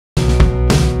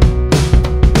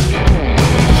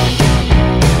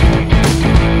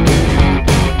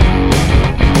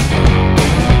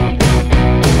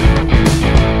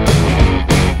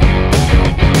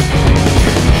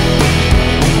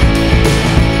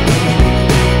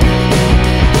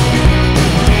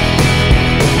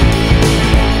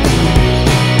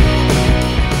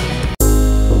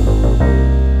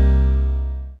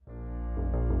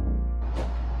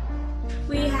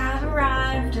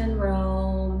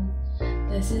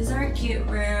This is our cute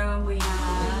room. We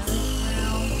have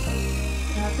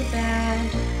the bed,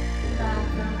 the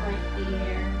bathroom right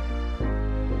there,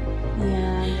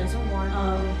 and there's a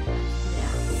wardrobe.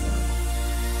 Yeah,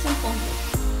 simple.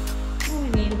 What we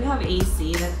need, we have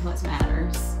AC. That's what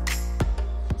matters.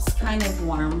 It's kind of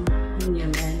warm and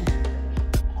humid.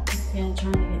 And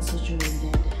trying to get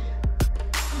situated.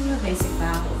 We have a basic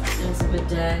bath. There's a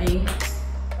bidet,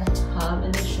 a tub,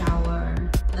 and a shower.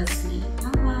 Let's see.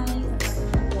 Hi.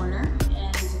 Corner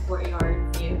and there's a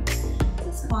courtyard view.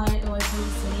 It's quiet away from the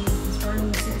city. It's right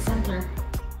in the city center.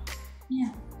 Yeah,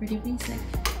 pretty basic.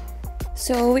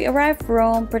 So we arrived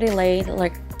Rome pretty late,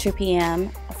 like 2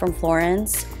 p.m. from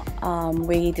Florence.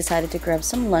 We decided to grab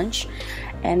some lunch,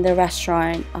 and the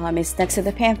restaurant is next to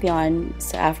the Pantheon.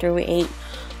 So after we ate,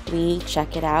 we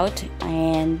check it out,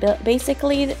 and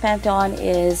basically the Pantheon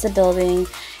is a building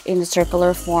in a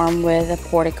circular form with a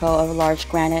portico of large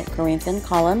granite Corinthian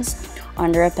columns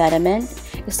under a pediment.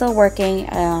 It's still working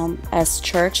as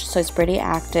church, so it's pretty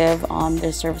active.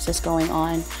 There's services going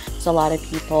on. There's a lot of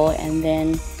people, and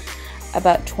then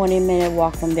about 20-minute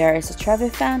walk from there is a Trevi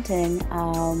fountain.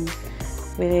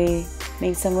 We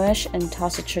made some wish and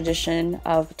tossed a tradition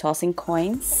of tossing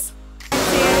coins.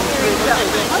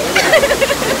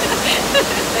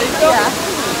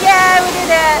 Yeah, we did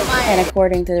it! And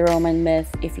according to the Roman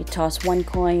myth, if you toss 1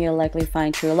 coin, you'll likely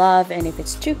find true love, and if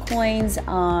it's 2 coins,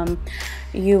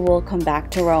 you will come back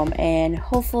to Rome, and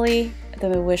hopefully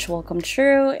the wish will come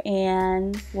true,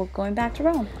 and we're going back to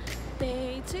Rome.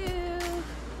 Day 2.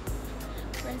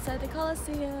 We're inside the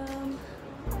Colosseum.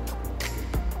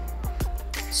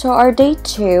 So our day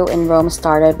 2 in Rome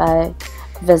started by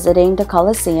visiting the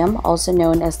Colosseum, also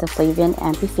known as the Flavian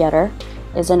Amphitheater.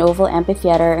 It's an oval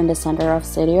amphitheater in the center of the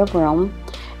city of Rome.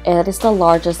 It is the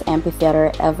largest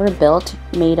amphitheater ever built,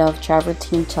 made of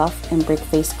travertine tuff and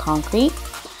brick-faced concrete.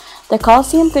 The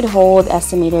Colosseum could hold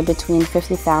estimated between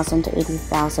 50,000 to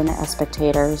 80,000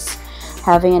 spectators,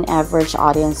 having an average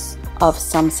audience of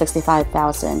some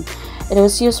 65,000. It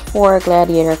was used for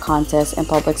gladiator contests and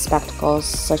public spectacles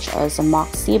such as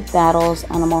mock steed battles,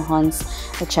 animal hunts,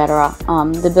 etc.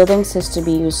 The buildings used to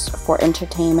be used for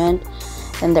entertainment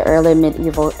in the early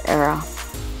medieval era.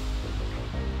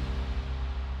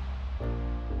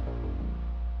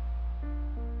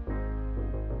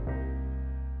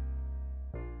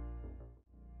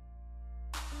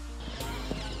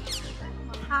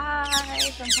 Hi,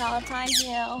 from Palatine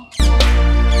Hill.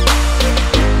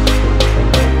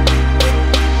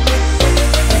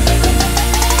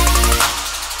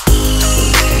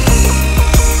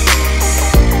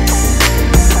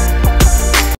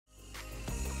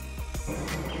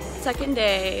 Second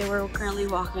day, we're currently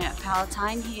walking at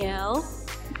Palatine Hill,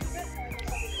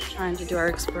 trying to do our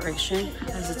exploration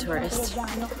as a tourist.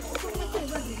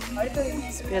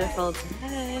 It's beautiful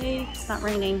today. It's not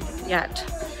raining yet,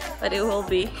 but it will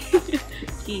be.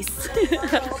 Peace.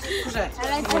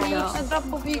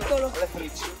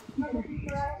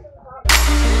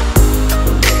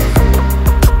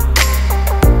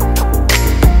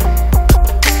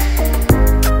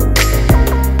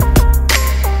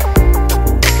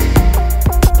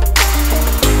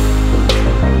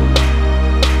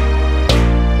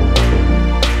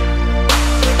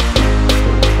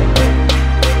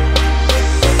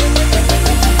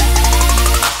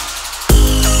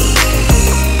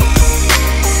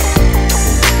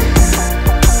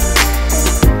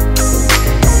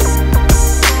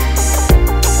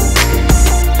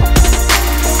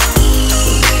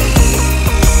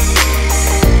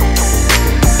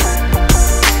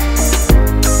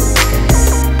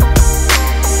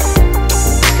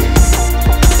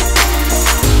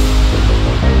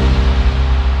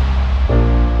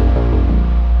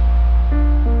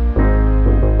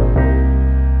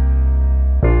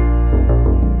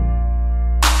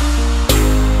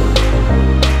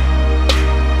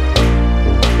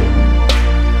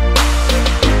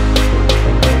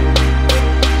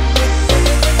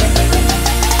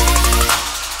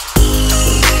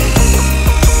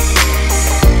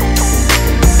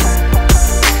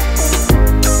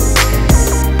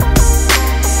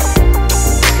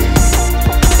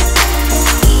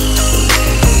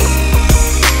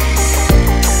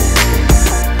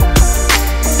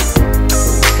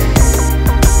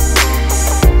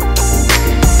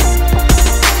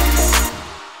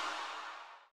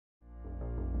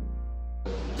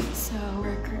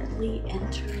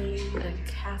 Entering the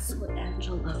Castle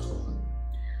Angelo.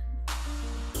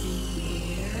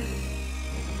 And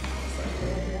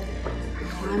we're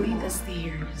climbing the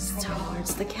stairs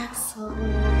towards the castle.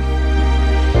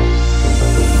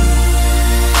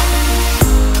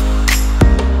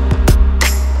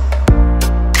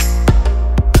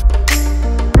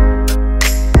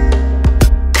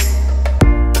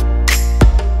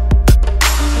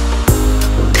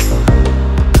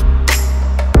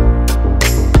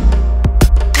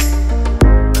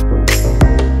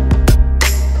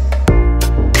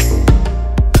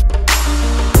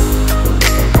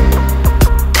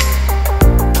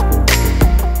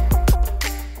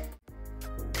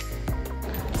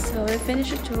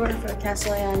 tour for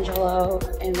Castle Angelo,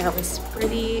 and that was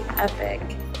pretty epic.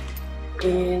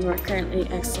 And we're currently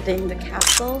exiting the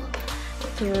castle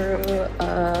through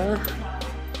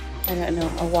I don't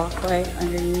know, a walkway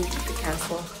underneath the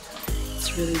castle.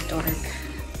 It's really dark,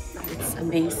 but it's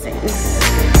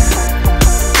amazing.